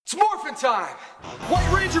morphin' time!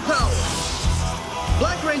 White Ranger power!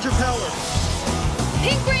 Black Ranger power!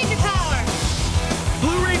 Pink Ranger power!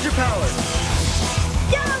 Blue Ranger power!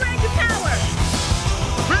 Yellow Ranger power!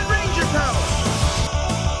 Red Ranger power!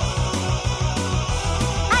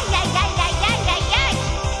 Ay, ay, ay, ay, ay, ay, ay!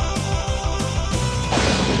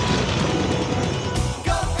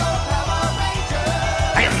 Go, go, Power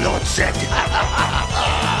Rangers! I am Lord Zed. Go, go,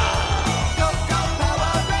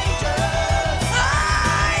 Power Rangers!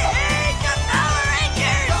 I hate the Power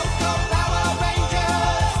Rangers! Go, go, Power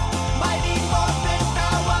Rangers! Mighty Morphin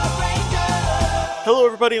Power Rangers! Hello,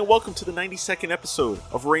 everybody, and welcome to the 92nd episode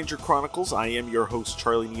of Ranger Chronicles. I am your host,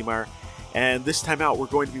 Charlie Niemeyer, and this time out, we're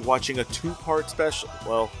going to be watching a two-part special.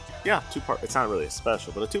 Well, yeah, two-part. It's not really a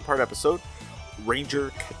special, but a two-part episode,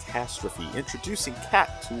 Ranger Catastrophe, introducing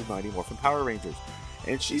Kat to Mighty Morphin Power Rangers.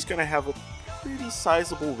 And she's going to have a pretty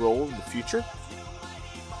sizable role in the future.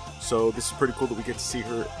 So this is pretty cool that we get to see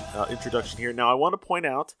her introduction here. Now, I want to point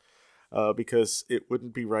out, because it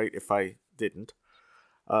wouldn't be right if I didn't,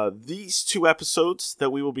 these two episodes that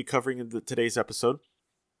we will be covering in today's episode,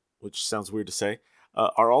 which sounds weird to say,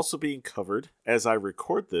 are also being covered, as I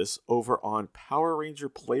record this, over on Power Ranger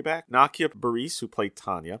Playback. Nakia Burrese, who played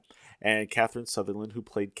Tanya, and Catherine Sutherland, who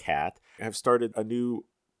played Kat, have started a new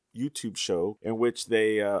YouTube show in which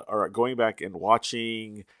they are going back and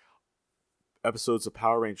watching episodes of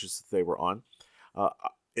Power Rangers that they were on.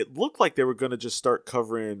 It looked like they were going to just start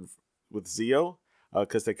covering with Zeo,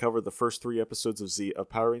 because they covered the first three episodes of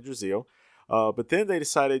Power Rangers Zeo. But then they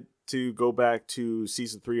decided to go back to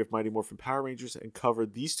season 3 of Mighty Morphin Power Rangers and cover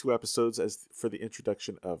these two episodes as for the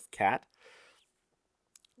introduction of Kat.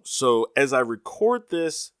 So as I record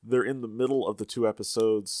this, they're in the middle of the two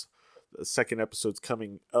episodes. The second episode's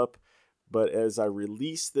coming up, but as I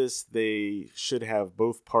release this, they should have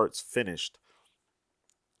both parts finished.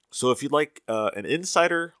 So if you'd like an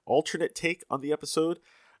insider alternate take on the episode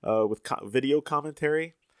with video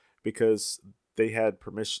commentary, because they got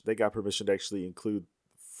permission to actually include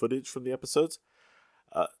footage from the episodes,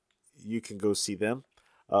 you can go see them.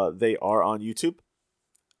 They are on YouTube,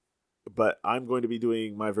 but I'm going to be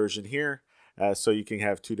doing my version here, so you can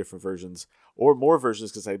have two different versions or more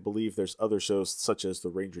versions, because I believe there's other shows such as the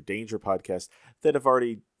Ranger Danger podcast that have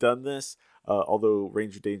already done this, although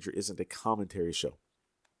Ranger Danger isn't a commentary show.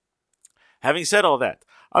 Having said all that,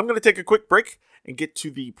 I'm going to take a quick break and get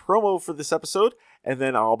to the promo for this episode, and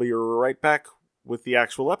then I'll be right back with the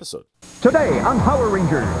actual episode. Today on Power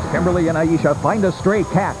Rangers, Kimberly and Aisha find a stray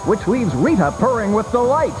cat, which leaves Rita purring with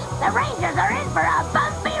delight. The Rangers are in for a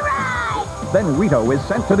bumpy ride! Then Rito is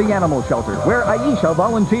sent to the animal shelter, where Aisha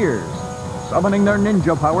volunteers. Summoning their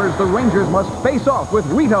ninja powers, the Rangers must face off with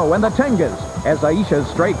Rito and the Tengas, as Aisha's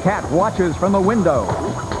stray cat watches from the window.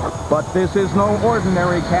 But this is no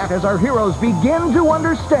ordinary cat, as our heroes begin to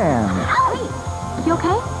understand. Hey, you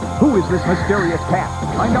okay? Who is this mysterious cat?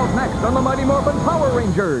 Find out next on the Mighty Morphin Power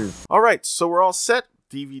Rangers. All right, so we're all set.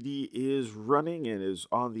 DVD is running and is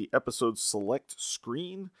on the episode select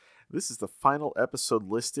screen. This is the final episode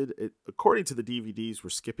listed. According to the DVDs, we're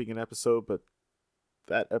skipping an episode, but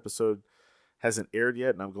that episode hasn't aired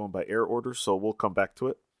yet, and I'm going by air order, so we'll come back to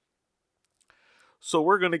it. So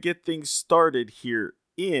we're going to get things started here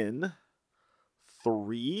in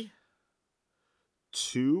 3,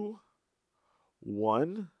 2,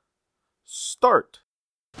 1, start.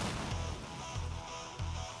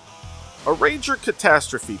 A Ranger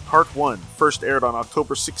Catastrophe, Part 1, first aired on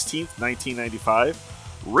October 16th, 1995,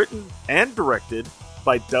 written and directed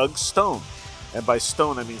by Doug Stone. And by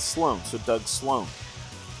Stone, I mean Sloan, so Doug Sloan.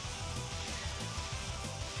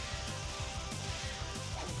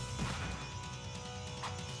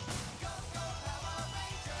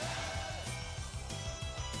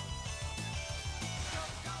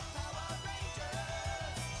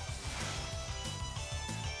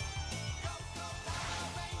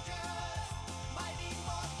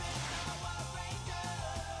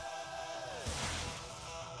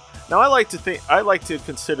 Now, I like to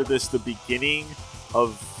consider this the beginning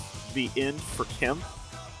of the end for Kim,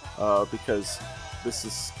 because this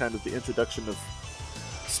is kind of the introduction of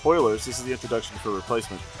spoilers. This is the introduction for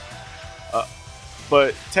Replacement.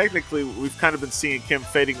 But technically, we've kind of been seeing Kim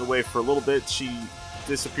fading away for a little bit. She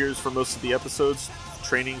disappears for most of the episodes,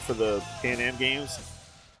 training for the Pan Am Games,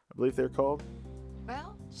 I believe they're called.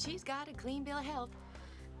 Well, she's got a clean bill of health.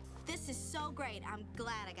 This is so great. I'm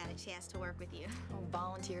glad I got a chance to work with you. Oh,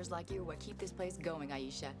 volunteers like you are what keep this place going,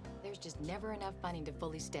 Aisha. There's just never enough funding to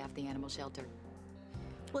fully staff the animal shelter.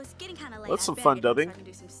 Well, it's getting kind of late. That's some I better fun get home so dubbing. I can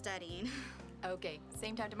do some studying. Okay,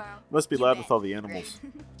 same time tomorrow? Must be You loud bet. with all the animals.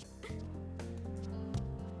 Great.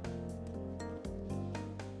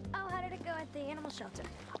 Oh, how did it go at the animal shelter.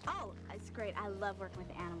 Oh, it's great. I love working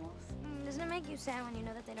with animals. Doesn't it make you sad when you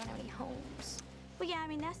know that they don't have any homes? Well, yeah, I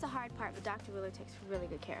mean, that's the hard part, but Dr. Wheeler takes really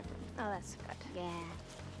good care of them. Oh, that's good. Yeah.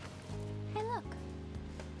 Hey, look.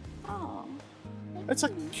 Oh. It's a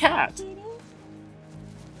cat.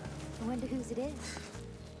 I wonder whose it is.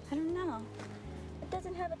 I don't know. It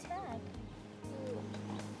doesn't have a tag.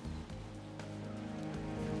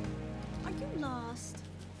 Are you lost?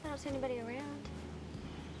 I don't see anybody around.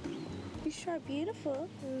 You sure are beautiful.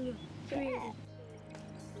 Yeah.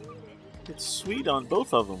 It's sweet on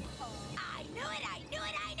both of them. I knew it! I knew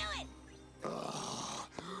it! I knew it!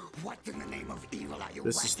 What in the name of evil are you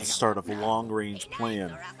This is writing the start about of a now? long-range Be nice,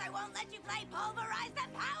 plan. or else I won't let you play Pulverize the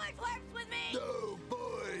Power Twerps with me! Oh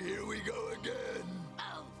boy, here we go again.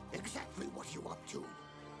 Oh, Exactly what you up to?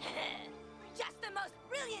 just the most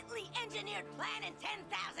brilliantly engineered plan in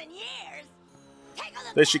 10,000 years! Take a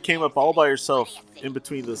look That she back came there, up all by City. herself What do you in see?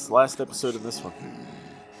 between this last episode and this one.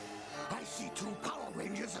 I see 2 Power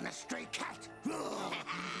Rangers and a stray cat. Ugh,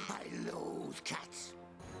 I loathe cats.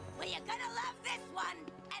 Well, you're gonna love this one!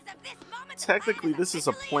 As of this moment, the Technically, plan this is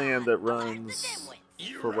a officially plan on. that Alert the runs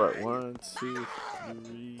dimwits. for what? 1, 2,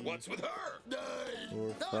 3, What's with her? 4,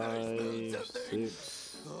 5,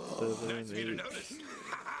 6, 7, Nice for you to 8. notice.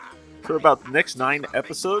 For about the next 9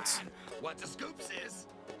 episodes. What the scoops is?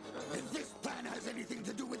 If this plan has anything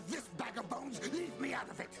to do with this bag of bones, leave me out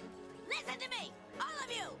of it. Listen to me, all of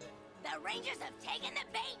you! The Rangers have taken the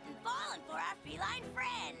bait and fallen for our feline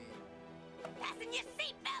friend. Fasten your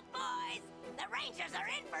seatbelt, boys! The Rangers are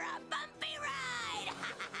in for a bumpy ride!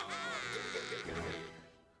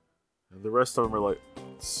 And the rest of them are like,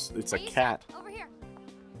 it's a cat. Over here.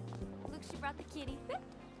 Look, she brought the kitty.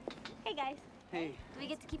 Hey, guys. Hey. Do we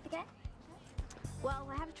get to keep the cat? Well,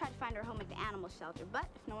 we'll have to try to find her home at the animal shelter, but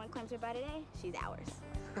if no one claims her by today, she's ours.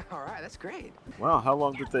 All right, that's great. Wow, how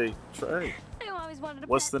long did they try? I always wanted a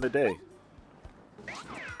Less pet. than a day.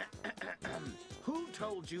 Who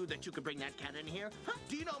told you that you could bring that cat in here? Huh?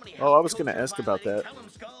 Do you know how many Oh, I was health gonna codes ask you're about violating? that. Tell him,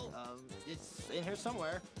 Skull. It's in here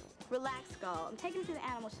somewhere. Relax, Skull. I'm taking her to the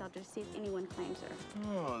animal shelter to see if anyone claims her.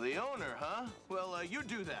 Oh, the owner, huh? Well, you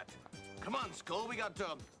do that. Come on, Skull. We got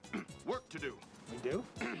work to do. You do?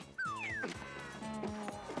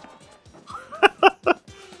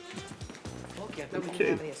 Okay, I thought we Okay. didn't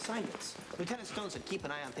have any assignments. Lieutenant Stone said keep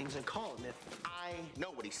an eye on things and call him if... I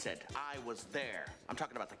know what he said. I was there. I'm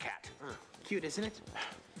talking about the cat. Cute, isn't it?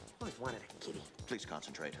 Always wanted a kitty. Please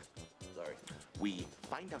concentrate. Sorry. We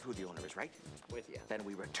find out who the owner is, right? With you. Then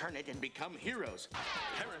we return it and become heroes.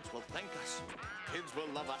 Parents will thank us. Kids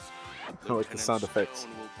will love us. I like the Lieutenant sound effects.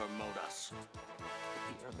 Stone will promote us.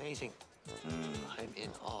 You're amazing. I'm in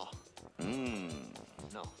awe.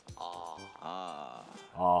 No, awe.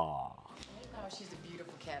 Aww. Oh, she's a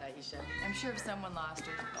beautiful cat, Aisha. I'm sure if someone lost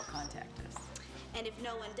her, they'll contact us. And if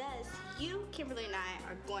no one does, you, Kimberly, and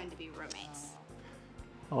I are going to be roommates.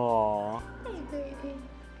 Aww.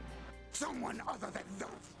 Someone other than those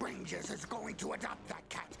Rangers is going to adopt that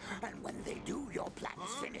cat. And when they do, your plan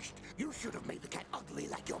is finished. You should have made the cat ugly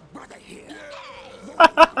like your brother here.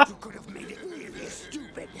 You could have made it really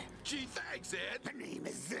stupid. Gee, thanks, Ed. The name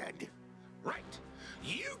is Zed. Right.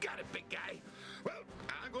 You got it, big guy. Well,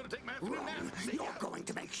 I'm going to take my afternoon Wrong. nap. See ya. You're going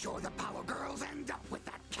to make sure the Power Girls end up with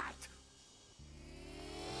that cat.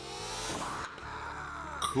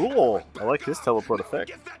 Cool. I like his teleport effect.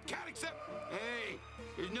 Get that cat except... Hey,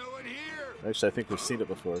 there's no one here. Actually, I think we've seen it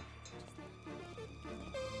before.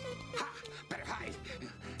 Ha! Better hide.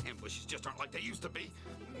 Ambushes just aren't like they used to be.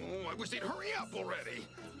 Oh, I wish they'd hurry up already.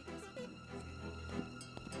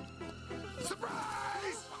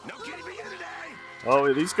 Surprise! No kitty for you today.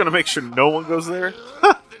 Oh, he's gonna make sure no one goes there?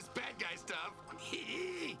 This bad guy stuff.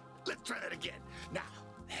 Let's try that again. Now.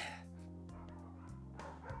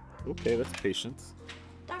 Okay, that's patience.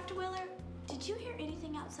 Dr. Wheeler, did you hear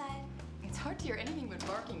anything outside? It's hard to hear anything but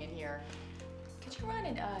barking in here. Could you run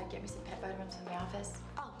and get me some pet vitamins from the office?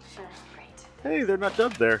 Oh, sure. Great. Hey, they're not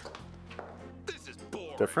dubbed there. This is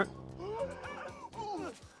boring. Different.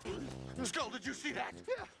 Skull, did you see that?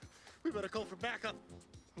 Yeah, we better call for backup.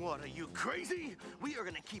 What, are you crazy? We are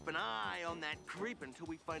gonna keep an eye on that creep until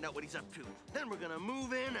we find out what he's up to. Then we're gonna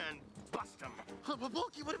move in and bust him. But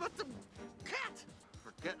Bulky, what about the cat?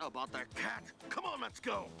 Forget about that cat. Come on, let's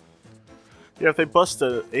go. Yeah, if they bust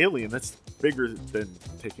an alien, that's bigger than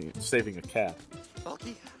saving a cat.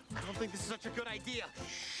 Bulky, I don't think this is such a good idea.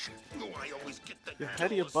 Oh, I always get the Yeah, how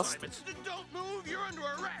do you bust assignments. Don't move, you're under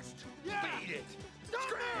arrest. Yeah. Beat it.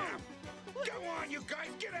 Scram. Go on, you guys,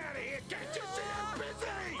 get out of here. Can't you see I'm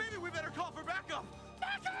busy? Maybe we better call for backup.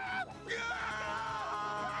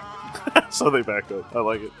 So they back up. I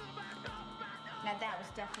like it. Now that was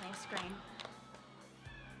definitely a scream.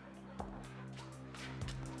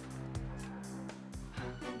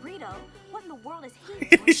 Rito? What in the world is he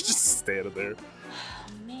doing? He's just standing there.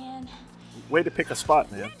 Oh, man. Way to pick a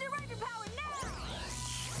spot, man. Ninja Ranger power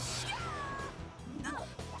now!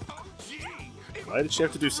 Why did she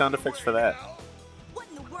have to do sound effects for that? What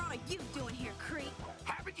in the world are you doing here, creep?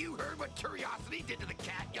 Haven't you heard what Curiosity did to the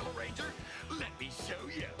cat, Yellow Ranger? Let me show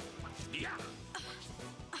you. Yeah.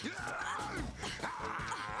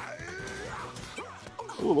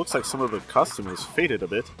 Ooh, looks like some of the costume has faded a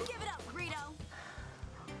bit. Give it up, Rito.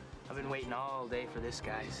 I've been waiting all day for this,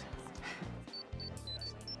 guys.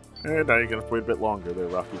 And now you're gonna have to wait a bit longer there,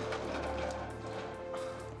 Rocky.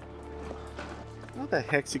 How the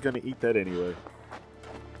heck's he gonna eat that anyway?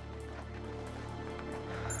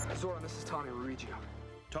 Zora, this is Tommy Ruigia.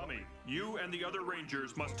 Tommy, you and the other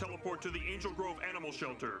Rangers must teleport to the Angel Grove Animal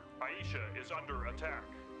Shelter. Aisha is under attack.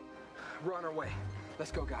 We're on our way.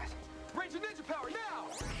 Let's go, guys. Ranger Ninja Power now!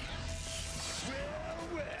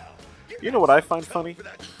 You know what I find funny?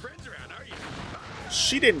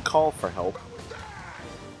 She didn't call for help.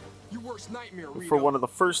 Your worst nightmare, Rito. For one of the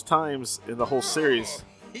first times in the whole series,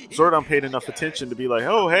 Zordon paid enough attention to be like,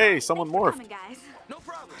 oh, hey, someone morphed. Coming, guys. No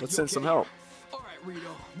problem. Let's You send some help. All right, Rito.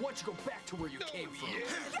 Why don't you go back to where you came from?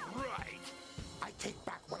 Right. I take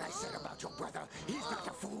back what I said about your brother. He's not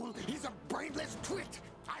a fool. He's a brainless twit.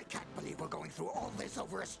 I can't believe we're going through all this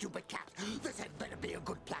over a stupid cat. This had better be a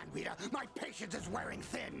good plan, Rita. My patience is wearing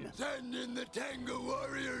thin. Send in the Tango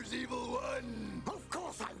Warriors, Evil One. Of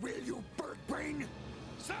course I will, you bird brain.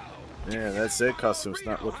 So, Yeah, that's it. Costume's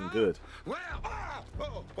not looking good. well,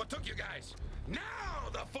 oh, what took you guys? Now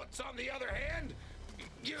the foot's on the other hand.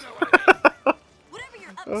 You know what I mean. Whatever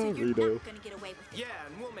you're up Oh, to, you're Rito. not gonna get away with it. Yeah,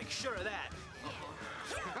 and we'll make sure of that.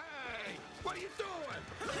 Hey, what are you doing?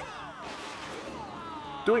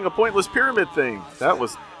 Doing a pointless pyramid thing. That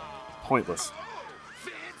was pointless.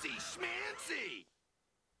 Fancy schmancy.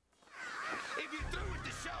 If you're through with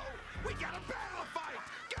the show, we got a battle to fight.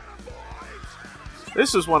 Get 'em, boys.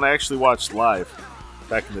 This is one I actually watched live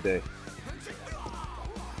back in the day.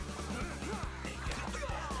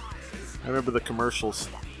 I remember the commercials.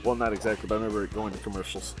 Well, not exactly, but I remember it going to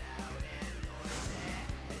commercials.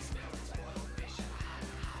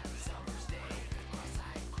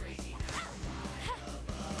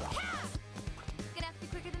 Gonna have to be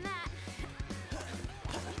quicker than that.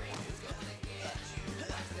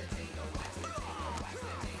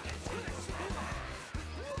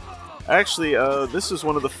 Actually, this is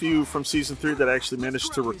one of the few from season 3 that I actually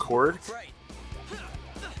managed to record.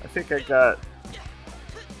 I think I got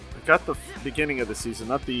the beginning of the season,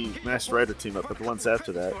 not the Master Rider team up, but the ones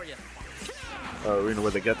after that. You know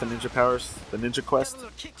where they got the ninja powers, the Ninja Quest.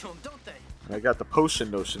 And I got the potion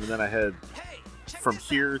notion, and then I had from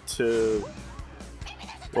here to,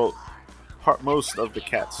 well, most of the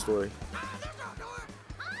cat story.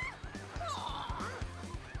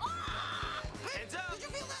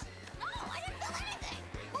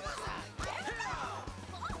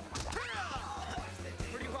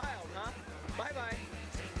 Pretty wild, huh? Bye-bye.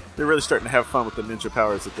 They're really starting to have fun with the ninja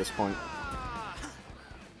powers at this point.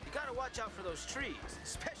 You gotta watch out for those trees,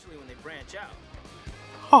 especially when they branch out.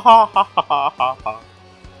 Ha ha ha ha ha ha.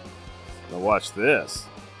 Now watch this.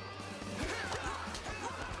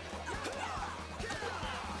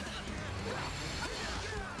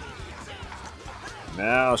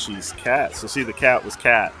 Now she's cat. So see, the cat was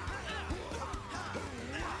cat.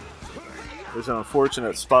 There's an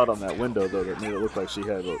unfortunate spot on that window, though, that made it look like she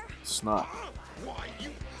had a snot.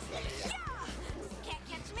 Can't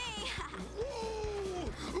catch me.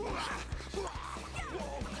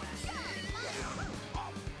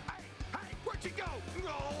 Hey, where'd you go?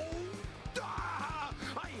 No. Ah,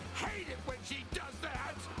 I hate it when she does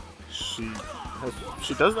that.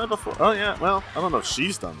 She does that before? Oh yeah. Well, I don't know if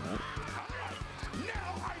she's done that.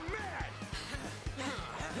 Now I'm mad.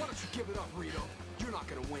 Why don't you give it up, Rito? You're not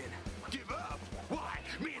gonna win. Give up? Why?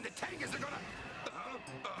 Me and the Tangas are gonna.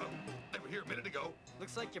 They were here a minute ago.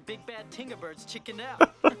 Looks like your big bad Tingabird's chickened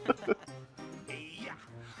out. Yeah.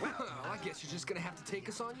 Well, I guess you're just gonna have to take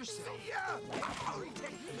us on yourself.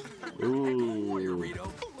 Yeah. Ooh.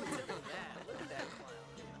 Rito.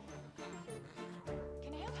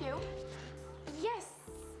 Can I help you? Yes,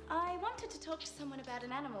 I wanted to talk to someone about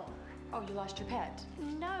an animal. Oh, you lost your pet?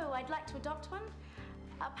 No, I'd like to adopt one.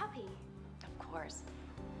 A puppy. Of course.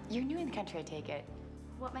 You're new in the country, I take it.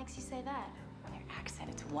 What makes you say that? Your accent,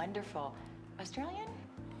 it's wonderful. Australian?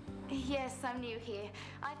 Yes, I'm new here.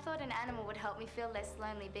 I thought an animal would help me feel less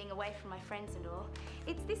lonely being away from my friends and all.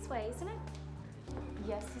 It's this way, isn't it?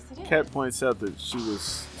 Yes, it is. Kat points out that she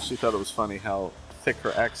thought it was funny how thick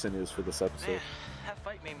her accent is for this episode. Man, that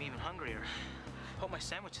fight made me even hungrier. Hope my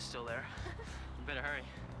sandwich is still there. You better hurry.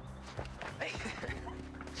 Hey,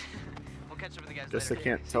 We'll catch up with you guys Guess later. they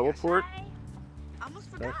can't See you guys. teleport. Almost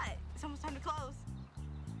forgot. It's almost time to close.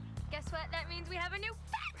 Guess what? That means we have a new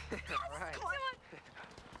pet. All right.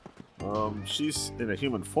 Come on. She's in a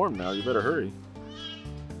human form now. You better hurry.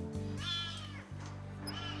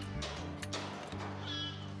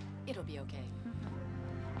 It'll be okay.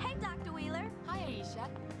 Hey, Dr. Wheeler. Hi, Aisha.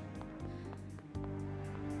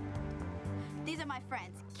 These are my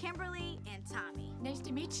friends, Kimberly and Tommy. Nice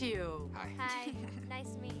to meet you. Hi.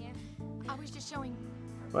 Nice to meet you. I was just showing.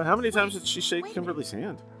 Well, how many times did she shake wait a Kimberly's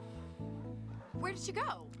hand? Where did she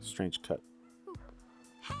go? Strange cut.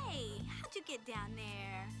 Hey, how'd you get down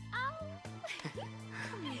there? Oh.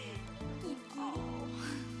 Come here.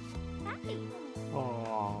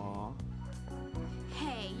 Oh. Aww.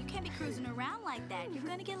 Hey, you can't be cruising around like that. You're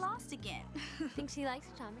gonna get lost again. Think she likes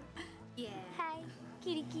you, Tommy? Yeah. Hi.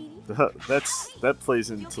 Kitty kitty. That plays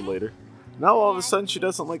into later. Now all of a sudden she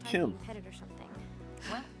doesn't like Kim. Pet it or something.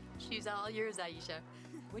 Well, she's all yours, Aisha.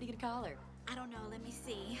 What are you gonna call her? I don't know. Let me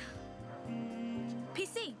see.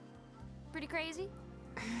 PC. Pretty crazy?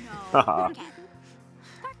 No. Park cat.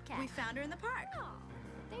 Park cat. We found her in the park. Oh,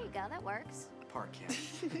 there you go. That works. Park cat.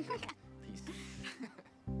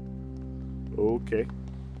 Okay.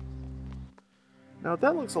 Now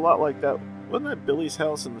that looks a lot like that. Wasn't that Billy's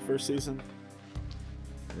house in the first season?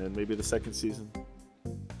 And maybe the second season?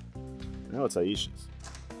 Now it's Aisha's.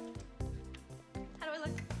 How do I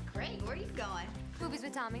look? Great. Where are you going? Movies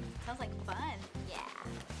with Tommy. Sounds like fun. Yeah.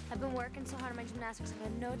 I've been working so hard on my gymnastics. I've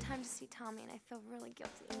had no time to see Tommy, and I feel really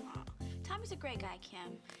guilty. Oh, Tommy's a great guy,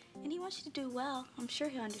 Kim. And he wants you to do well. I'm sure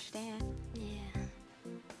he'll understand. Yeah.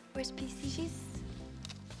 Where's PC? She's...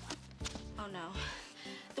 Oh, no.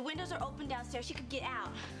 The windows are open downstairs. She could get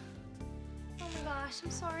out. Oh my gosh,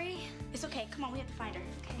 I'm sorry. It's okay. Come on, we have to find her.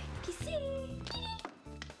 Okay. PC!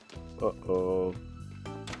 Uh-oh.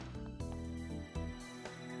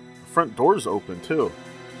 The front door's open, too.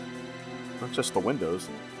 Not just the windows.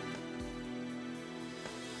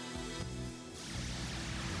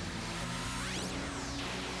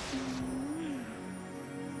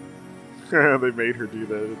 They made her do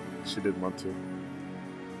that. She didn't want to.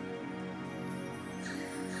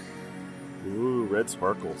 Ooh, red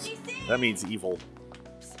sparkles. That means evil.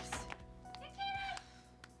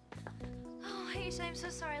 Oh, Aisha, I'm so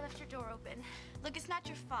sorry I left your door open. Look, it's not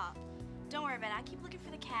your fault. Don't worry about it. I keep looking for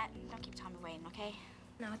the cat and don't keep Tommy waiting, okay?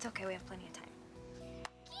 No, it's okay. We have plenty of time.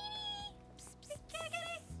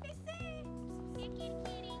 Here, kitty,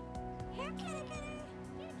 kitty.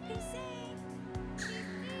 PC.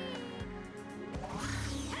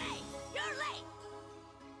 Hey, you're late!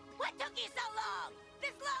 What took you so long?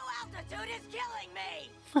 This low altitude is killing me!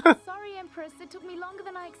 Sorry, Empress. It took me longer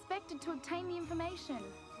than I expected to obtain the information.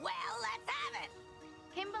 Well, let's have it!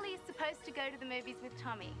 Kimberly is supposed to go to the movies with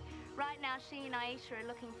Tommy. Right now, she and Aisha are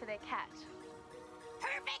looking for their cat.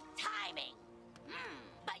 Perfect timing!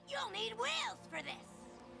 But you'll need wheels for this.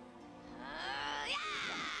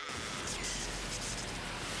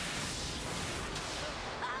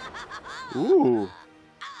 Ooh.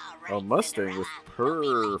 A Mustang with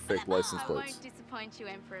perfect license I plates. won't disappoint you,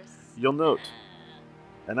 Empress. You'll note,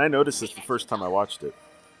 and I noticed this the first time I watched it,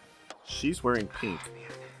 she's wearing pink.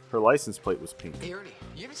 Her license plate was pink. Hey, Ernie,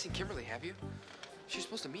 you haven't seen Kimberly, have you? She's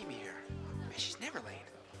supposed to meet me here. Man, she's never late.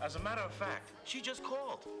 As a matter of fact, she just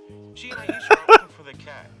called. She and Aisha are looking for the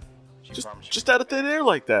cat. She promised Just out of thin air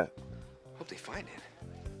like that. Hope they find it.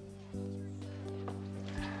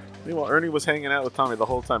 Meanwhile, Ernie was hanging out with Tommy the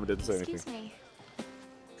whole time and didn't say anything. Excuse me.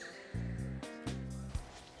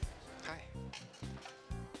 Hi.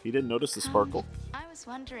 He didn't notice the sparkle. I was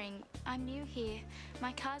wondering, I'm new here.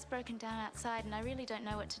 My car's broken down outside and I really don't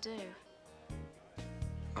know what to do.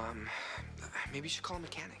 Maybe you should call a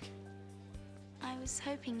mechanic. I was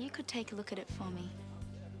hoping you could take a look at it for me.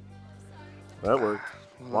 That worked.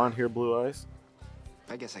 Blonde hair, blue eyes.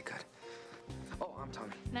 I guess I could. Oh, I'm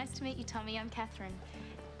Tommy. Nice to meet you, Tommy. I'm Catherine.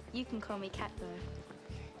 You can call me Cat,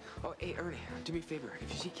 though. Oh, hey, Ernie, do me a favor.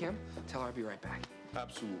 If you see Kim, tell her I'll be right back.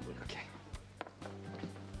 Absolutely. Okay.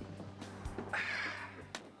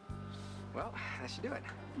 Well, that should do it.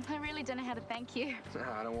 I really don't know how to thank you.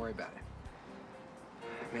 No, don't worry about it.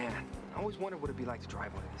 Man, I always wondered what it'd be like to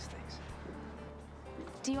drive one of these things.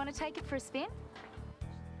 Do you want to take it for a spin?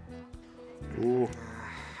 Ooh.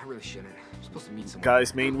 I really shouldn't. I'm supposed to meet someone.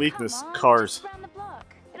 Guy's main weakness, Come on, cars. just round the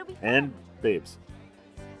block. It'll be fun. And babes.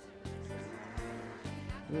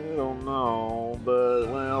 I don't know, but,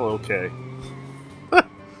 well, okay.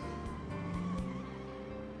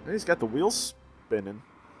 He's got the wheels spinning.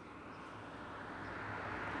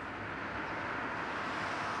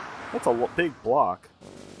 That's a big block.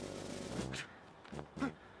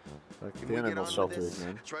 Back Can at the we get animal on with shelter this?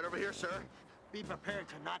 again. It's right over here, sir. Be prepared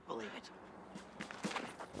to not believe it.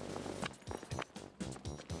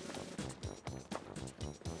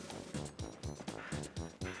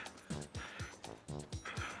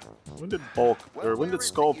 When did when did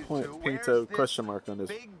Skull paint a question mark on his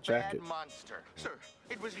jacket? Monster. Sir,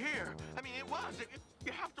 it was here. I mean, it was.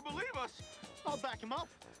 You have to believe us. I'll back him up.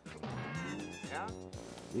 Yeah?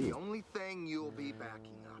 The only thing you'll be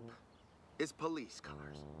backing up is police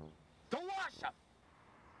cars. Don't wash them.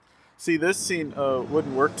 See, this scene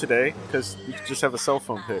wouldn't work today because you could just have a cell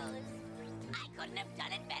phone pic. I couldn't have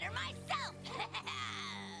done it better myself.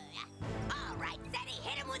 All right, Zeddy,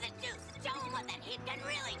 hit him with a juice. Show him what that heat can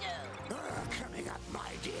really do. Coming up,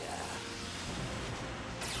 my dear.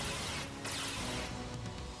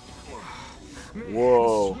 Man,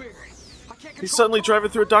 Whoa. I swear, I can't He's control suddenly the car. driving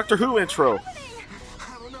through a Doctor Who intro. I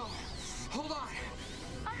don't know. Hold on.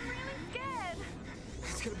 I'm really scared.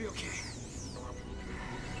 It's gonna be okay.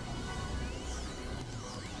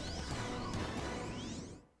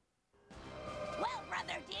 Well,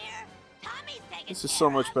 brother dear, Tommy's taking This is so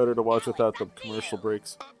much better to watch without the commercial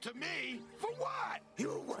breaks. Up to me? For what?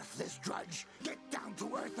 You worthless drudge. Get down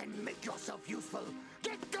to earth and make yourself useful.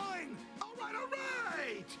 Get going! All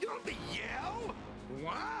right! You don't have to yell!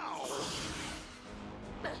 Wow!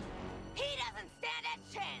 He doesn't stand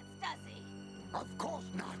a chance, does he? Of course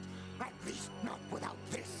not. At least not without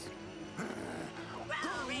this.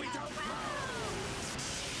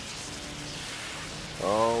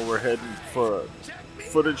 Oh, we're heading for a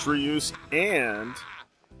footage reuse and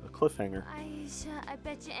a cliffhanger. Aisha, I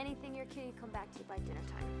bet you anything your kitty come back to you by dinner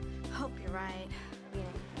time. Hope you're right. Yeah.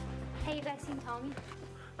 Hey, you guys seen Tommy?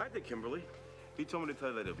 I think Kimberly. He told me to tell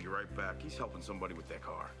you that he'll be right back. He's helping somebody with their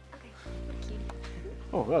car. Okay, thank you.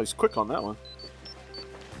 Oh, wow, he's quick on that one.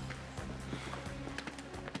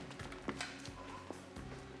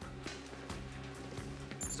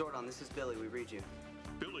 Zordon, this is Billy. We read you.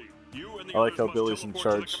 Billy, you and the I like others how must Billy's in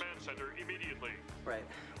teleport charge. to the command center immediately. Right.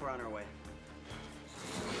 We're on our way.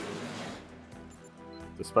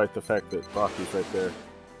 Despite the fact that Rocky's right there.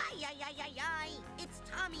 Ay, ay, ay, ay, ay. It's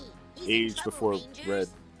Tommy. He's in Age trouble, before Rangers. Red.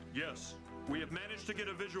 Yes, we have managed to get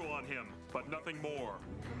a visual on him, but nothing more.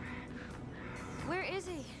 Where is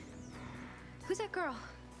he? Who's that girl?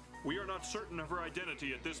 We are not certain of her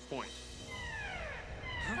identity at this point.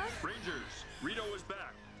 Rangers, Rito is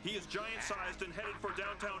back. He is giant-sized and headed for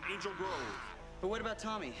downtown Angel Grove. But what about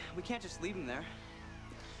Tommy? We can't just leave him there.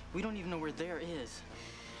 We don't even know where there is.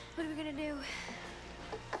 What are we gonna do?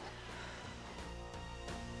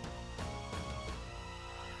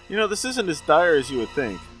 You know, this isn't as dire as you would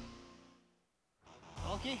think.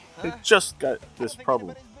 Okay. They just got this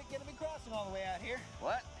problem. Gonna be crossing all the way out here.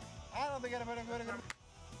 What? I don't think anybody's gonna.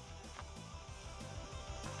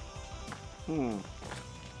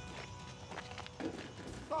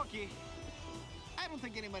 Funky. I don't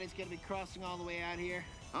think anybody's gonna be crossing all the way out here.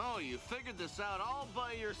 Oh, you figured this out all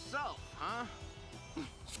by yourself, huh?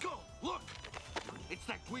 Skull, look! It's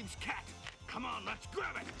that dweeb's cat. Come on, let's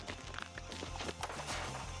grab it.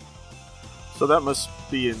 So that must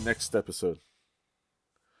be in next episode.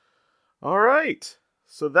 All right.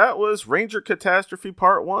 So that was Ranger Catastrophe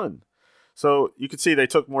Part 1. So you can see they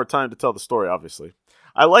took more time to tell the story, obviously.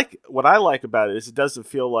 What I like about it is it doesn't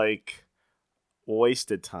feel like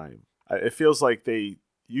wasted time. It feels like they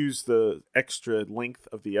use the extra length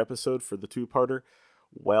of the episode for the two-parter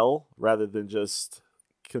well, rather than just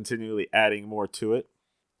continually adding more to it.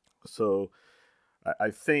 So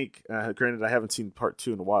I think, granted I haven't seen Part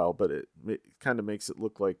 2 in a while, but it kind of makes it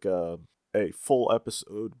look like a full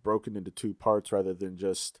episode broken into two parts rather than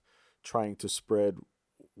just trying to spread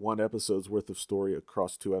one episode's worth of story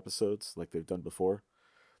across two episodes like they've done before.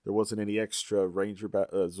 There wasn't any extra Ranger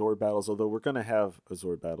Zord battles, although we're going to have a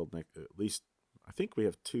Zord battle at least. I think we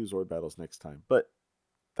have 2 Zord battles next time, but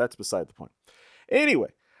that's beside the point. Anyway,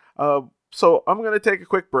 so I'm going to take a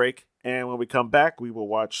quick break, and when we come back, we will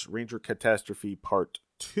watch Ranger Catastrophe Part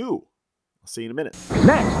 2. I'll see you in a minute.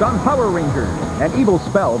 Next on Power Rangers, an evil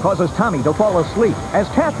spell causes Tommy to fall asleep as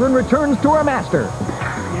Catherine returns to her master.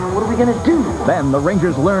 Now what are we gonna do? Then the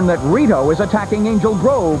Rangers learn that Rito is attacking Angel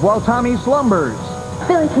Grove while Tommy slumbers.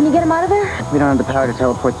 Billy, can you get him out of there? We don't have the power to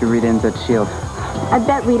teleport through Rita into that shield. I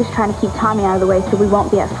bet Rita's trying to keep Tommy out of the way so we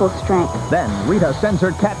won't be at full strength. Then Rita sends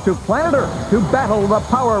her cat to planet Earth to battle the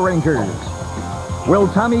Power Rangers. Will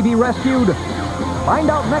Tommy be rescued? Find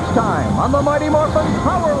out next time on the Mighty Morphin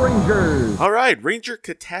Power Rangers. All right, Ranger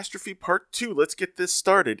Catastrophe Part 2. Let's get this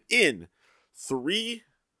started in 3,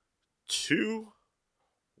 2,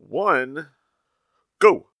 1,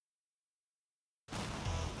 go.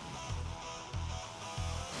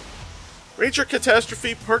 Ranger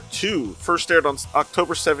Catastrophe Part 2 first aired on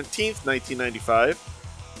October 17th,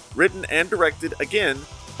 1995. Written and directed, again,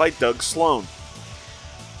 by Doug Sloan.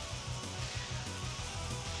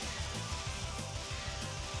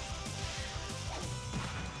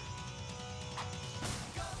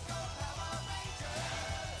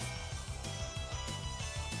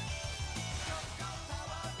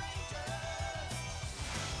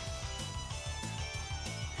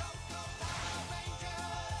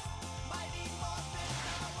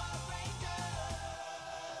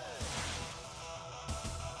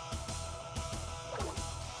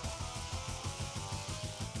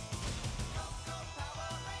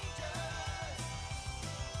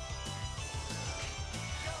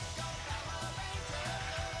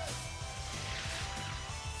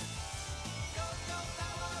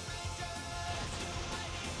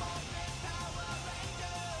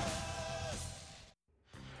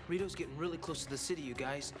 Rito's getting really close to the city, you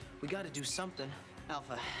guys. We gotta do something.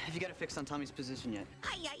 Alpha, have you got a fix on Tommy's position yet?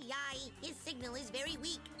 Aye, aye, aye. His signal is very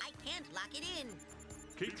weak. I can't lock it in.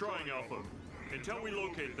 Keep trying, Alpha. Until we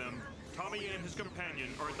locate them, Tommy and his companion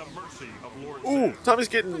are at the mercy of Lord Ooh, Zed. Tommy's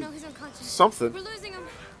getting Oh no, he's unconscious. something. We're losing him.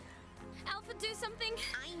 Alpha, do something.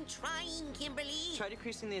 I'm trying, Kimberly. Try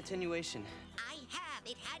decreasing the attenuation. I have.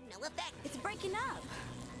 It had no effect. It's breaking up.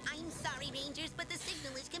 I'm sorry, Rangers, but the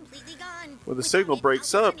signal is completely gone. When the signal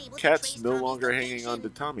breaks up, Cat's no longer hanging on to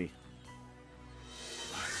Tommy.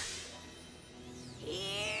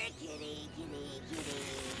 Here, kitty, kitty, kitty.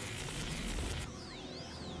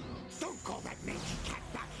 Don't call that mangy cat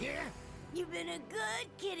back here. You've been a good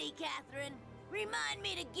kitty, Catherine. Remind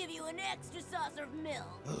me to give you an extra saucer of milk.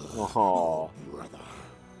 Oh. Brother.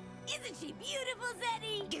 Isn't she beautiful,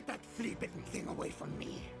 Zeddy? Get that flea-bitten thing away from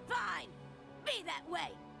me. Fine. Be that way.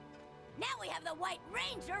 Now we have the White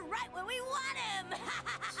Ranger right where we want him.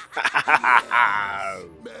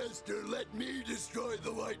 Master, let me destroy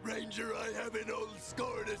the White Ranger. I have an old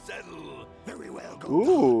score to settle. Very well, go. Ooh, I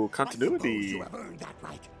suppose continuity. you have earned that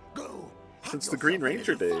right. Go. Have Since the Green yourself a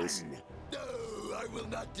Ranger little days. fun. No, I will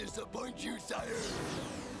not disappoint you, sire.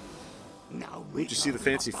 Now, Ooh, did you see the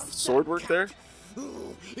fancy about that sword work there?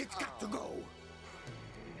 Ooh, it's got to go.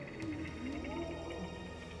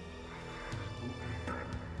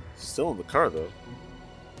 Still in the car, though.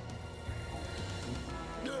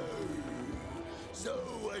 No. So,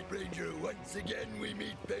 White Ranger, once again we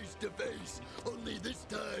meet face to face. Only this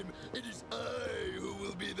time, it is I who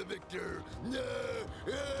will be the victor. No.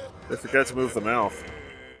 They forgot to move the mouth.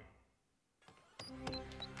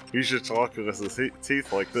 He should talk with his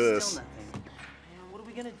teeth like this. Still nothing. What are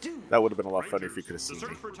we gonna do? That would have been a lot funnier if you could have The seen search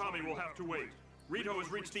me. for Tommy will have to wait. Rito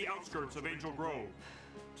has reached the outskirts of Angel Grove.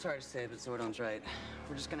 Sorry to say, but Zordon's right.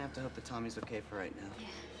 We're just gonna have to hope that Tommy's okay for right now.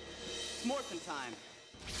 It's morphin' time.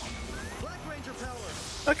 Black Ranger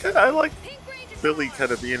power. I like Billy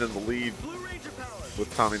kind of being in the lead Blue Ranger power.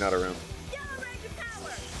 with Tommy not around. Yellow Ranger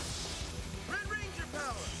power. Red Ranger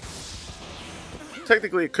power.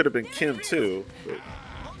 Technically, it could have been Kim too, but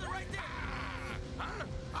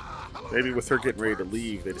maybe with her getting ready to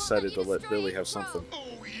leave, they decided to let Billy have something. Oh,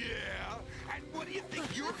 yeah? And what do you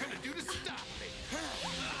think you're gonna do to stop me?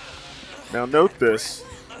 Now note this.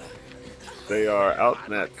 They are out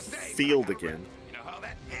in that field again. You know how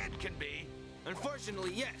that Ed can be.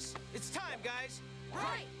 Unfortunately, yes. It's time, guys.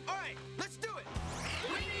 Right. All right. Let's do it.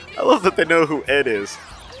 I love that they know who Ed is.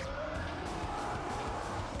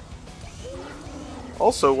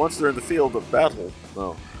 Also, once they're in the field of battle,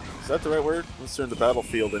 no, is that the right word? Once they're in the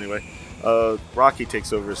battlefield, anyway, Rocky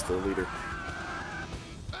takes over as the leader.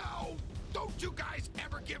 Ow! Don't you guys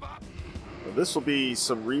ever give up? Now, this will be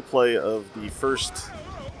some replay of the first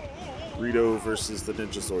Rito versus the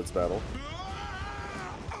Ninja Zords battle.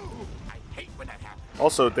 I hate when that happens.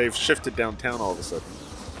 Also, they've shifted downtown all of a sudden.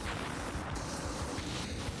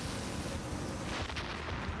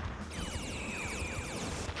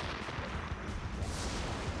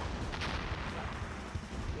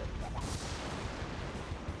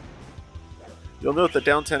 You'll note that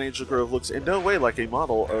downtown Angel Grove looks in no way like a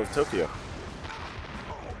model of Tokyo.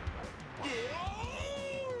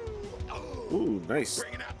 Ooh, nice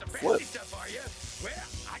Bringing out the flip. fancy stuff, are you?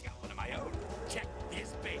 Well, I got one of my own. Check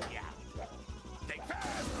this baby out. Think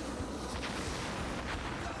fast.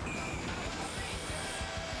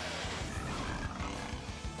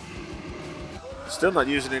 Still not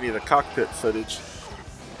using any of the cockpit footage.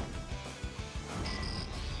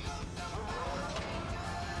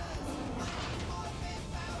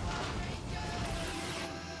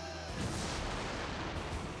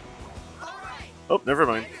 Oh, never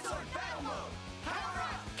mind.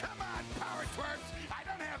 Come on, power twerps. I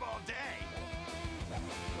don't have all day.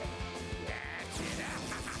 That's it.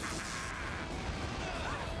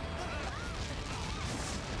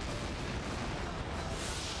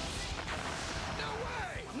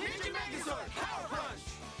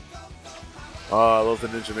 Oh, I love the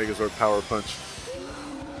Ninja Megazord Power Punch.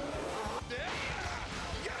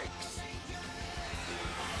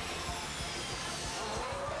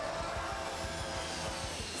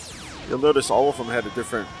 You'll notice all of them had a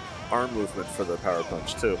different arm movement for the Power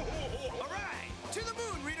Punch, too.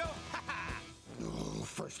 Oh,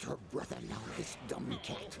 first her brother, now this dumb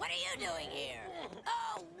cat. What are you doing here?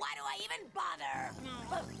 Oh, why do I even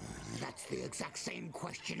bother? That's the exact same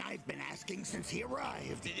question I've been asking since he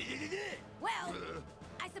arrived. Well,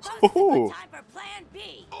 I suppose it's a Ooh. good time for Plan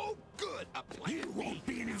B. Oh, good. A plan you won't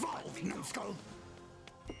be involved, numbskull.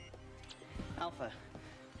 Alpha,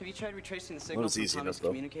 have you tried retracing the signal was from easy Tommy's enough, though.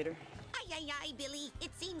 communicator? Aye, Billy. It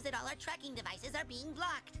seems that all our tracking devices are being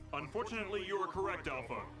blocked. Unfortunately, you are correct,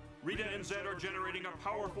 Alpha. Rita and Zed are generating a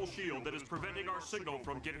powerful shield that is preventing our signal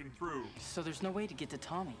from getting through. So there's no way to get to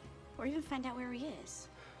Tommy. Or even find out where he is.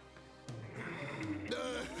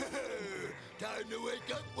 Time to wake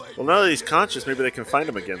up, White Well, now that he's conscious, maybe they can find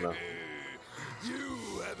him again, though.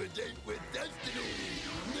 You have a date with destiny.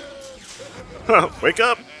 Wake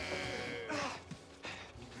up!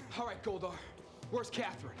 All right, Goldar. Where's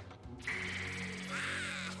Catherine?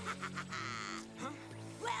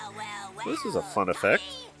 Well. This is a fun effect.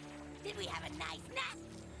 Did we have a nice nap?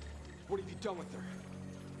 What have you done with her?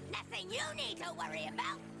 Nothing you need to worry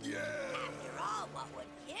about. Yeah. After all, what would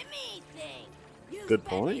Kimmy think? You Good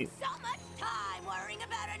spending point. so much time worrying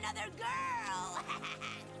about another girl.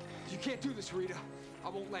 You can't do this, Rita. I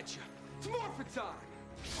won't let you. It's morphin' time.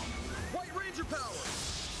 White Ranger power.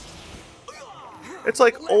 It's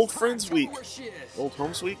like old friends Tell me week. where she is. Old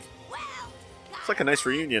homes week. Well, It's like a nice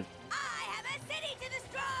reunion I have a city to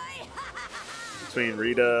destroy. between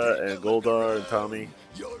Rita and Goldar and Tommy.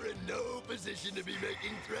 You're in no position to be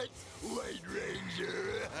making threats, White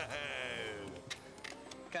Ranger.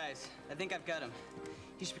 Guys, I think I've got him.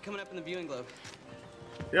 He should be coming up in the viewing globe.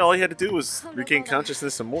 Yeah, all he had to do was Oh, no, regain Goldar.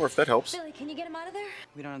 consciousness and morph. That helps. Billy, can you get him out of there?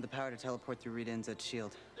 We don't have the power to teleport through Rita and Zed's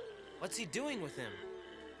shield. What's he doing with him?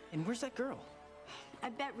 And where's that girl? I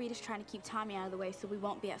bet Rita's trying to keep Tommy out of the way so we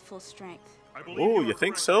won't be at full strength. I believe Oh, are you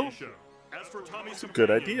think correct, so? Aisha. As for Tommy's That's a good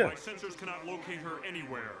companion, idea. my sensors cannot locate her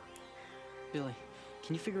anywhere. Billy,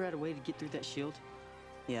 can you figure out a way to get through that shield?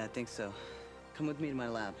 Yeah, I think so. Come with me to my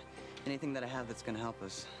lab. Anything that I have that's gonna help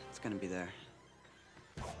us, it's gonna be there.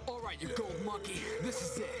 All right, you gold monkey. This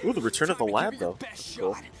is it. Ooh, the return of the Tommy, lab, give me your though. best That's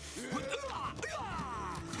cool. shot.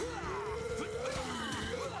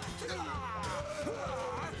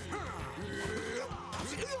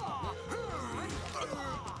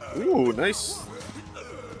 Ooh, nice.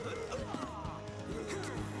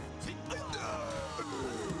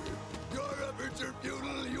 Your efforts are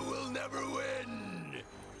futile. You will never win.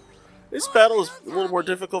 This battle is a little more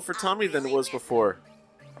difficult for Tommy than it was before.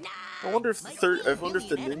 I wonder if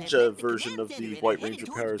the ninja version of the White Ranger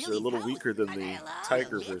powers are a little weaker than the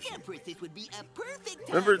Tiger version.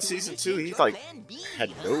 Remember in season 2, he had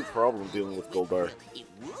no problem dealing with Goldar. It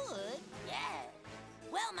would. Yeah.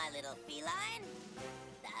 Well, my little feline,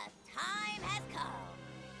 the time has come.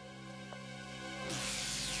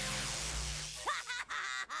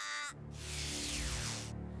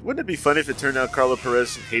 Wouldn't it be funny if it turned out Carla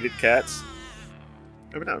Perez hated cats?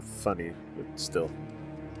 I mean, not funny, but still.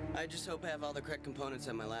 I just hope I have all the correct components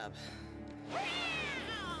at my lab. How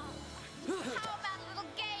about a little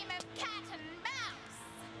game of cat and mouse?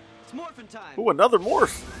 It's morphin' time! Ooh, another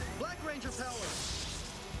morph! Black Ranger power.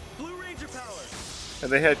 Blue Ranger power.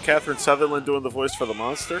 And they had Catherine Sutherland doing the voice for the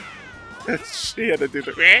monster. She had to do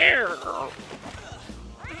the...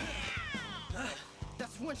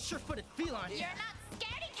 That's one sure-footed feline. You're not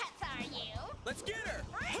scaredy cats, are you? Let's get her.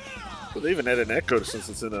 But they even had an echo since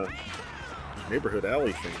it's in a neighborhood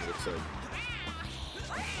alley thing, it looks like.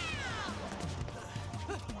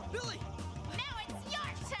 Billy. Now it's your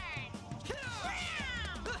turn.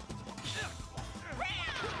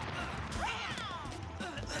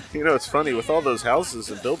 You know, it's funny, with all those houses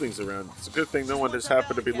and buildings around, it's a good thing no one just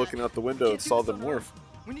happened to be looking out the window and saw them morph.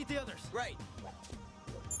 We need the others. Right.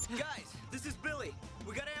 Guys, this is Billy.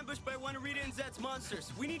 We got ambushed by one of Rita and Zed's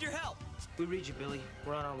monsters. We need your help. We read you, Billy.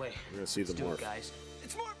 We're on our way. We're gonna see the Let's do it, morph. guys.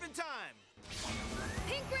 It's morphin' time.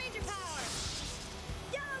 Pink Ranger power.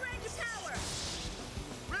 Yellow Ranger power.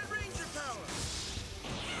 Red Ranger power.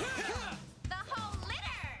 The whole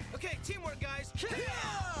litter. Okay, teamwork, guys.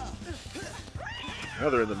 Now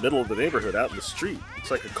they're in the middle of the neighborhood, out in the street. It's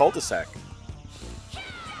like a cul-de-sac.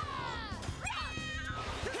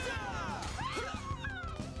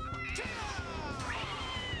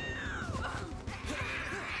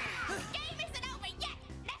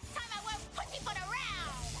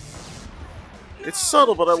 It's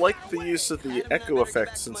subtle, but I like the use of the echo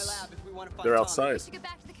effect since they're outside. Get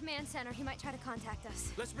back to the command command center. He might try to contact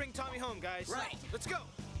us. Let's bring Tommy home, guys. Right. Let's go.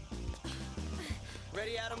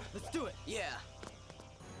 Ready, Adam? Let's do it. Yeah.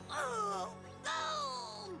 Oh,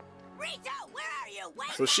 no! Rito, where are you? Wait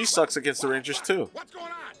So she sucks against the Rangers too. What's going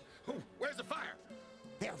on? Where's the fire?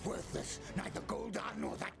 They're worthless. Neither Goldar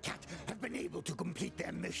nor that cat have been able to complete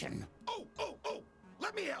their mission. Oh!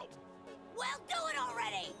 Let me help. Well, do it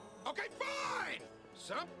already! Okay, fine.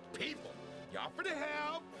 Some people, you offer to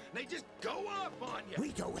help, they just go up on you.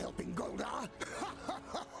 Rito helping Goldar?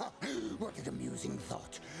 What an amusing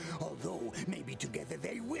thought. Although, maybe together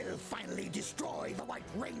they will finally destroy the White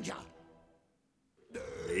Ranger.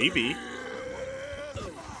 Maybe.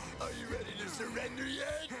 Are you ready to surrender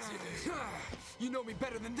yet? You know me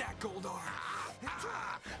better than that, Goldar.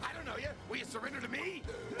 I don't know you. Will you surrender to me?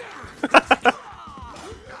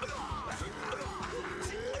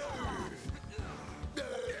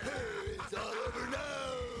 It's all over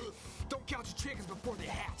now. Don't count your chickens before they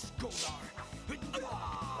hatch, Goldar.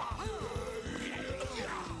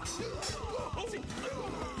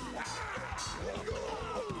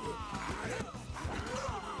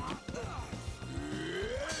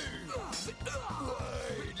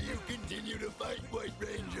 Why do you continue to fight, White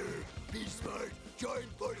Ranger? Be smart. Join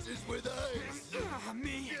forces with us.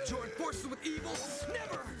 Me? Join forces with evil?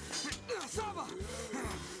 Never! Saba!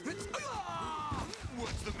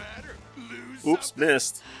 What's the matter? Lose Oops,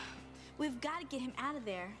 missed. We've got to get him out of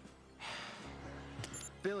there.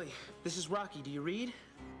 Billy, this is Rocky. Do you read?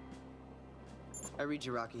 I read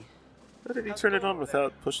you, Rocky. How did he turn it on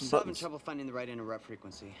without pushing Still having buttons? trouble finding the right interrupt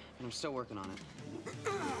frequency, and I'm still working on it.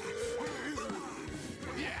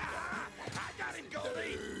 Yeah! I got it,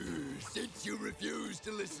 Goldie! Since you refuse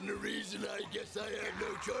to listen to reason, I guess I have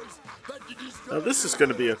no choice but to destroy. Now this is going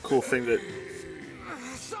to be a cool thing that.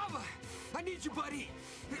 Saba! I need you, buddy!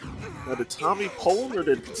 Now, did Tommy pull him or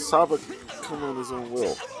did Saba come on his own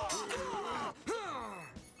will?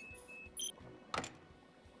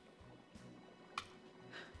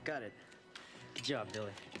 Got it. Good job,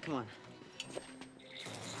 Billy. Come on.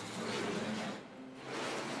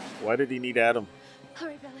 Why did he need Adam?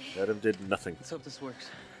 Hurry, Billy. Adam did nothing. Let's hope this works.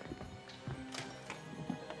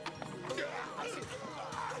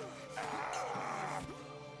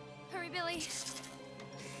 Hurry, Billy.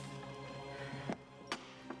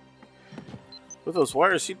 With those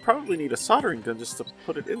wires, he'd probably need a soldering gun just to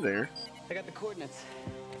put it in there. I got the coordinates.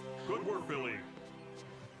 Good work, Billy.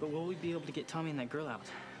 But will we be able to get Tommy and that girl out?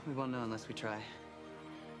 We won't know unless we try.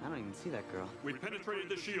 I don't even see that girl. We penetrated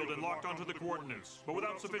the shield and locked onto the coordinates, but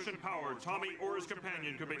without sufficient power, Tommy or his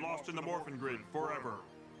companion could be lost in the Morphin Grid forever.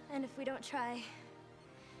 And if we don't try,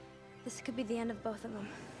 this could be the end of both of them.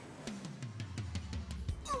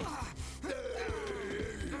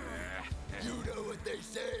 You know what they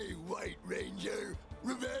say, White Ranger.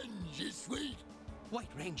 Revenge is sweet. White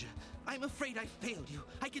Ranger, I'm afraid I failed you.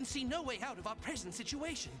 I can see no way out of our present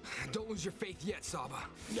situation. Don't lose your faith yet, Saba.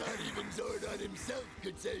 Not even Zordon himself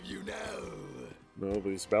could save you now. No, but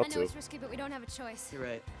he's I about know to. it's risky, but we don't have a choice. You're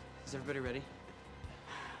right. Is everybody ready?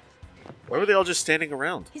 Why were they all just standing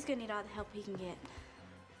around? He's gonna need all the help he can get.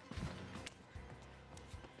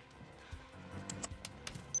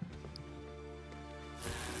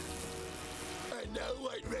 And now,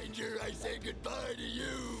 White Ranger, I say goodbye to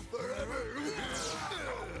you forever.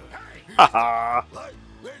 Haha. What?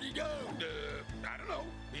 Where'd he go? I don't know.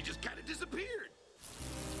 He just kind of disappeared.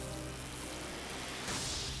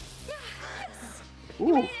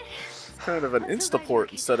 Ooh. It's kind of an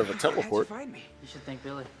instaport instead of a teleport. Find me. You should thank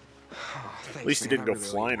Billy. At least he didn't go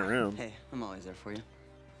flying around. Hey, I'm always there for you.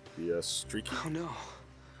 The streaky. Oh no.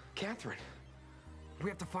 Catherine. We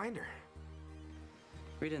have to find her.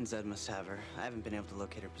 Rita and Zed must have her. I haven't been able to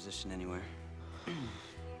locate her position anywhere.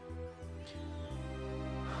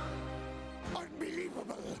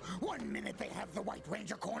 Unbelievable! 1 minute they have the White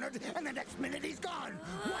Ranger cornered, and the next minute he's gone.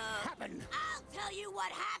 What happened? I'll tell you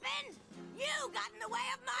what happened. You got in the way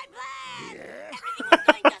of my plan. Everything was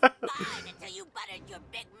going just fine until you buttered your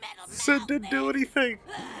big metal mouth. Sid didn't do anything.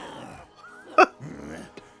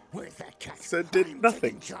 Where's that cat? Sid did I'm nothing.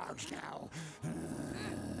 taking charge now.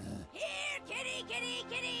 Here, kitty, kitty,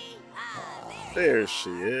 kitty. Ah, There she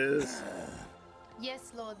is.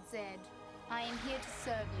 Yes, Lord Zed. I am here to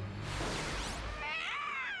serve you.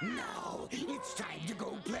 Now it's time to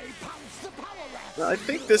go play Pounce the Power Rat. Now, I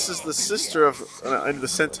think this is the sister of the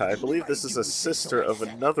Sentai. I believe this is a sister of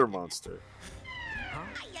another monster.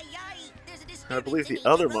 And I believe the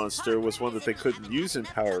other monster was one that they couldn't use in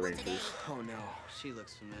Power Rangers. Oh no. She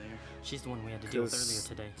looks familiar. She's the one we had to deal with earlier Because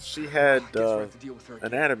today. she had Guess we have to deal with her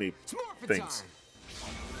again. anatomy It's Morphin' things.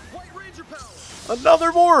 time. White Ranger power.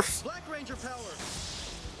 Another morph! Black Ranger power.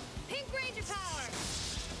 Pink Ranger power!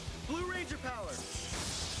 Blue Ranger power.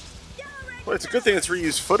 Well, it's a good thing it's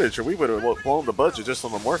reused footage, or we would have blown the budget just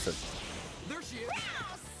on the morphin. There she is.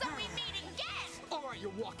 So we meet again. All right,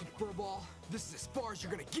 you walking furball. This is as far as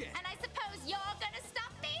you're gonna get. And I suppose you're gonna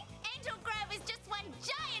stop me? Angel Grove is just one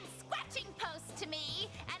giant scratching post to me,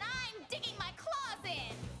 and I'm digging my claws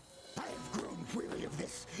in. I've grown weary of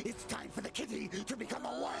this. It's time for the kitty to become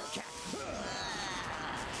a wildcat.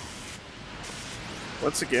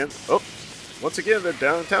 Once again, they're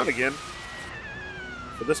downtown again.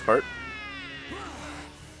 For this part.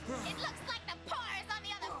 It looks like the par is on the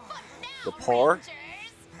other foot now. The par?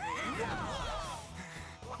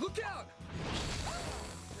 Look out!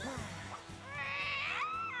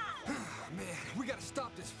 Man, we gotta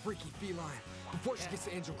stop this freaky feline before she gets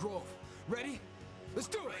to Angel Grove. Ready? Let's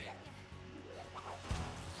do it!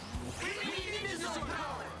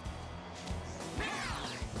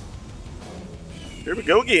 Here we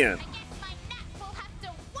go again. I guess my nap will have to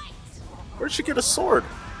wait. Where'd she get a sword?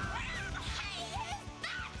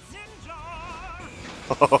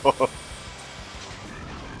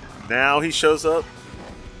 Now he shows up.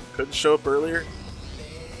 Couldn't show up earlier.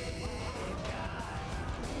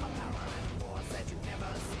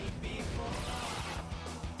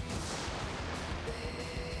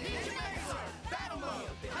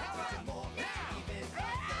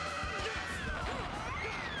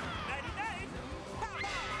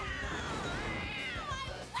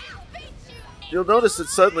 You'll notice that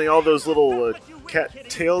suddenly all those little cat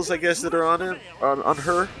tails, I guess, that are on him, on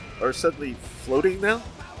her, are suddenly floating now,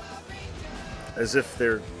 as if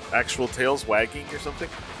they're actual tails wagging or something.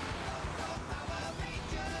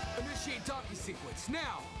 Initiate docking sequence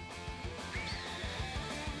now.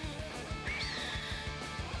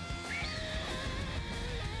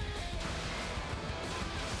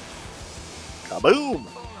 Kaboom!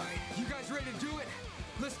 All right, you guys ready to do it?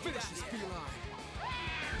 Let's finish this feline.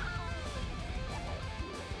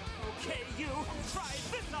 Okay, you. Try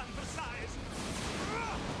this on for size.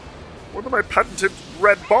 What are my patented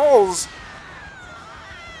red balls?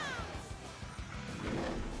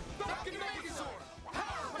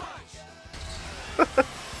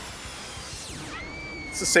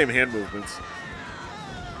 It's the same hand movements.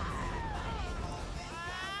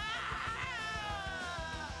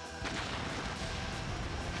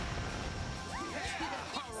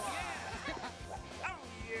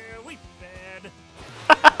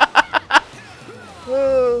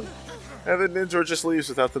 And then Ninja just leaves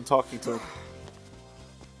without them talking to him.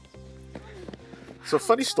 So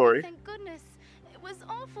funny story. Thank goodness. It was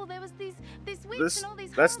awful. There was these weeks and all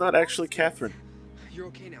these That's not horrible actually Catherine. You're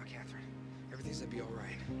okay now, Catherine. Everything's gonna be all right.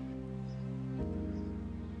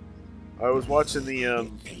 I was watching the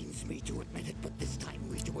Pains me to admit it, but this time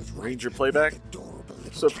Rita was right. Ranger playback.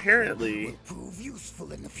 So apparently, Prove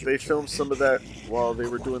useful in the they future. filmed some of that while they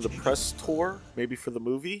were doing the press tour, maybe for the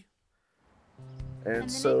movie. And And the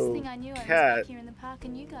so next thing I knew, I was Kat back here in the park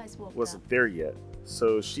and you guys walked wasn't up. there yet.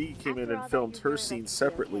 So she came in After all and that, filmed you her were scene like,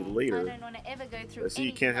 separately I later. don't want to ever go through So you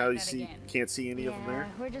anything can't like that again. can't see any of them there.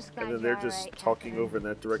 we're just glad And then you're they're just all right, talking Catherine. over in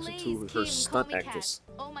that direction Please, to her Kim, call stunt me Kat. actress.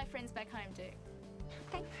 All my friends back home do.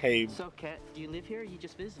 Hey, So, Kat, do you live here or are you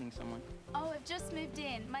just visiting someone? Oh, I've just moved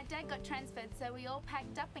in. My dad got transferred, so we all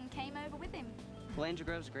packed up and came over with him. Well, Angel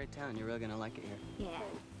Grove's a great town. You're really gonna like it here. Yeah.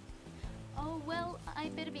 Oh, well, I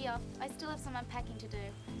better be off. I still have some unpacking to do.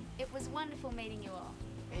 It was wonderful meeting you all.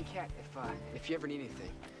 Hey, Kat, if you ever need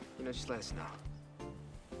anything, just let us know.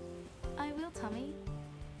 I will, Tommy.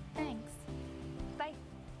 Thanks. Bye.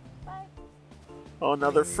 Bye. oh,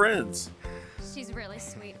 now they're friends. She's really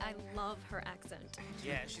sweet. I love her accent.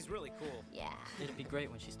 Yeah, she's really cool. Yeah. It'd be great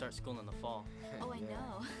when she starts school in the fall. Oh, I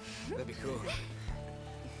know. That'd be cool.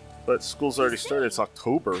 But school's already started. It's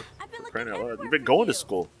October. For crying out loud. You've been going to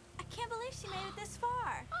school. I can't believe she made it this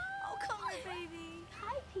far. Oh, come here, baby.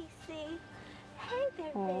 Hi, PC. Hey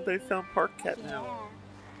there, Oh, they found Park Cat now.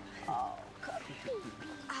 Oh, come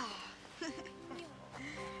here.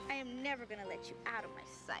 I am never gonna let you out of my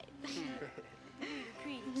sight.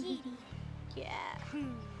 Pretty kitty. Yeah.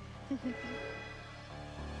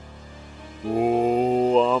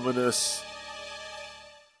 Oh, ominous.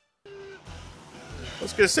 I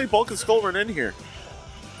was gonna say Bulk and Skull weren't in here.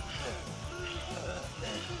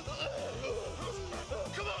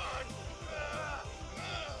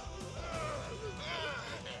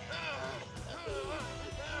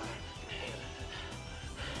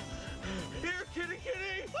 Here, kitty,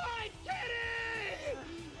 kitty! Hi, kitty!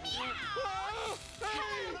 Meow!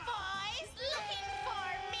 Hello, boys! Looking for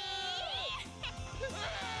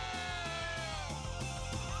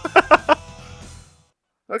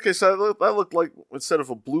me? Okay, so that looked like, instead of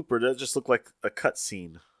a blooper, that just looked like a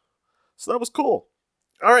cutscene. So that was cool.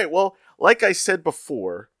 All right, well, like I said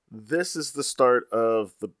before, this is the start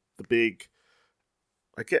of the big,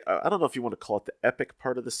 I don't know if you want to call it the epic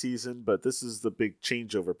part of the season, but this is the big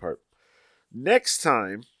changeover part. Next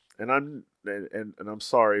time, and I'm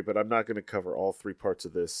sorry, but I'm not going to cover all 3 parts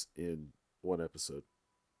of this in one episode.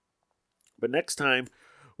 But next time,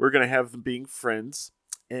 we're going to have them being friends,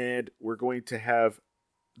 and we're going to have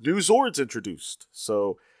new Zords introduced.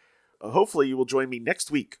 So hopefully you will join me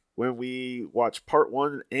next week when we watch part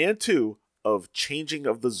 1 and 2 of Changing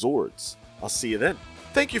of the Zords. I'll see you then.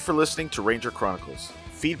 Thank you for listening to Ranger Chronicles.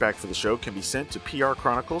 Feedback for the show can be sent to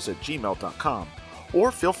prchronicles@gmail.com,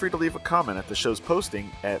 or feel free to leave a comment at the show's posting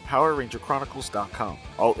at powerrangerchronicles.com.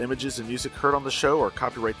 All images and music heard on the show are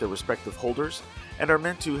copyright their respective holders and are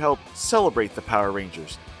meant to help celebrate the Power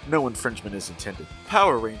Rangers. No infringement is intended.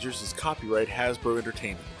 Power Rangers is copyright Hasbro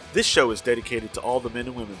Entertainment. This show is dedicated to all the men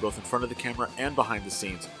and women, both in front of the camera and behind the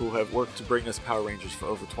scenes, who have worked to bring us Power Rangers for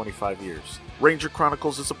over 25 years. Ranger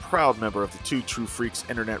Chronicles is a proud member of the Two True Freaks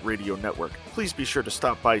Internet Radio Network. Please be sure to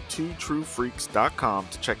stop by twotruefreaks.com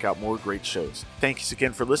to check out more great shows. Thanks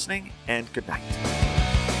again for listening, and good night.